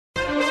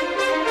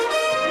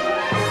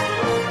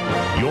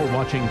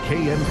watching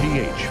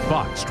KMPH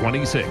Fox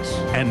 26.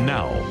 And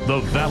now, the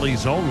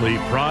Valley's only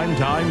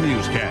primetime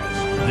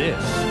newscast.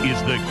 This is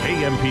the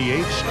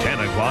KMPH 10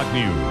 o'clock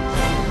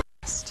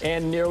news.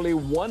 And nearly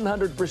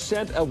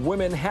 100% of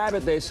women have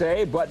it, they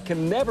say, but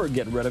can never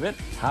get rid of it.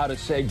 How to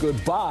say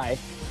goodbye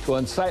to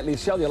unsightly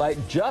cellulite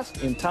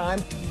just in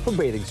time for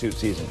bathing suit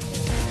season.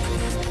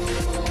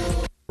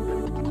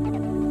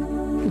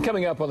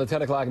 Coming up on the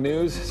 10 o'clock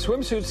news,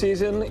 swimsuit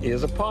season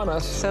is upon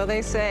us. So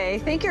they say.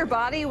 Think your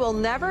body will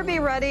never be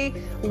ready.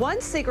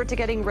 One secret to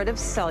getting rid of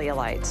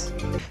cellulite.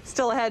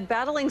 Still ahead,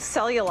 battling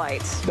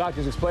cellulite.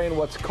 Doctors explain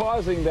what's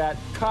causing that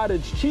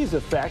cottage cheese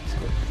effect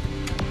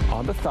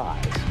on the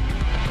thighs.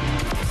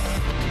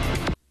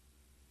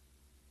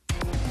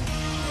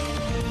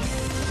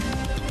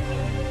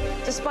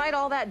 Despite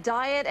all that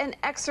diet and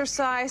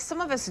exercise,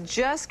 some of us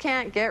just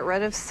can't get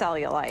rid of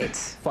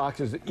cellulite.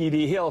 Fox's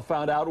Edie Hill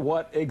found out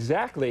what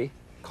exactly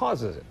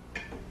causes it.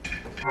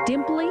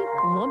 Dimply,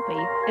 lumpy,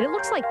 and it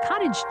looks like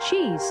cottage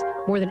cheese.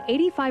 More than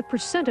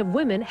 85% of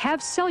women have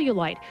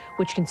cellulite,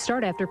 which can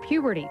start after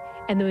puberty.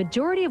 And the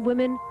majority of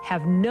women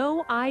have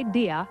no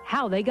idea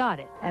how they got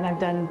it. And I've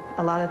done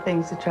a lot of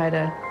things to try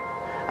to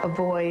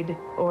avoid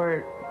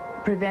or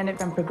prevent it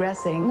from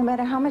progressing. No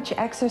matter how much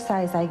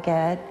exercise I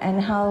get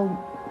and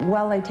how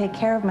well I take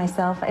care of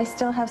myself, I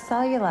still have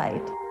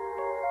cellulite.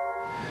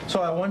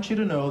 So I want you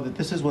to know that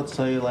this is what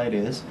cellulite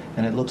is,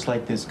 and it looks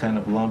like this kind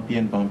of lumpy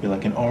and bumpy,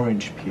 like an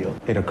orange peel.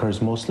 It occurs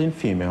mostly in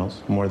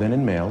females, more than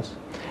in males,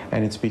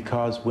 and it's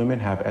because women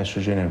have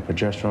estrogen and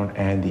progesterone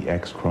and the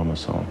X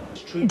chromosome.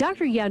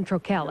 Dr. Jan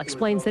Trokel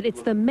explains that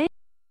it's the male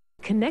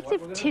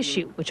connective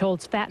tissue, which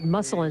holds fat,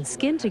 muscle, and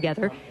skin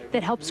together,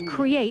 that helps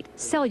create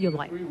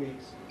cellulite.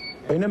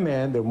 In a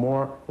man, they're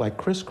more like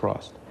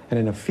crisscrossed, and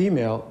in a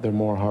female, they're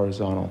more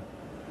horizontal,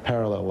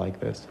 parallel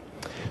like this.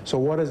 So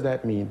what does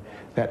that mean?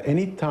 That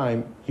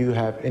anytime you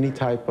have any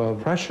type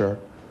of pressure,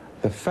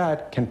 the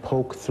fat can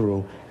poke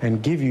through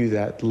and give you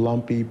that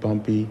lumpy,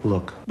 bumpy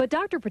look. But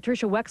Dr.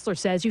 Patricia Wexler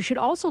says you should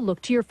also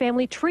look to your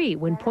family tree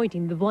when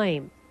pointing the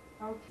blame.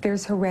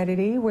 There's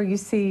heredity, where you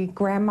see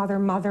grandmother,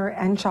 mother,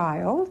 and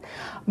child,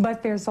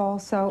 but there's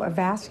also a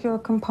vascular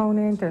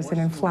component, there's an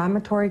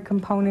inflammatory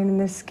component in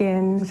the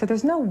skin, so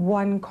there's no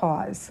one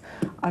cause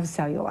of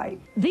cellulite.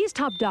 These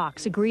top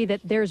docs agree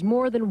that there's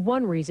more than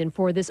one reason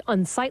for this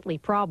unsightly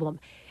problem,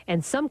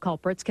 and some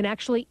culprits can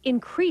actually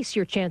increase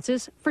your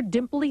chances for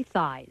dimply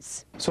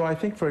thighs. So I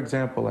think, for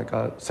example, like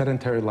a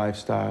sedentary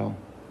lifestyle,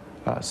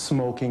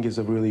 smoking is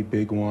a really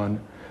big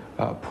one,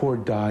 poor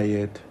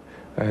diet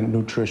and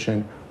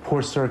nutrition,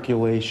 poor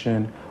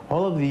circulation,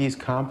 all of these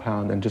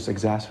compound and just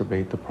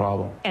exacerbate the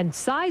problem. And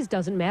size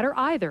doesn't matter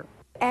either.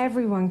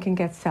 Everyone can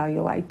get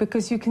cellulite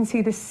because you can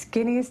see the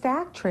skinniest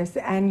actress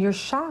and you're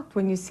shocked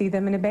when you see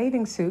them in a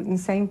bathing suit in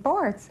St.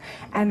 Bart's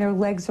and their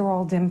legs are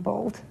all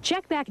dimpled.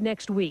 Check back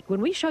next week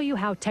when we show you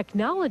how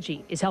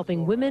technology is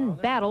helping women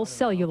battle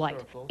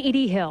cellulite.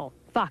 Edie Hill,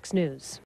 Fox News.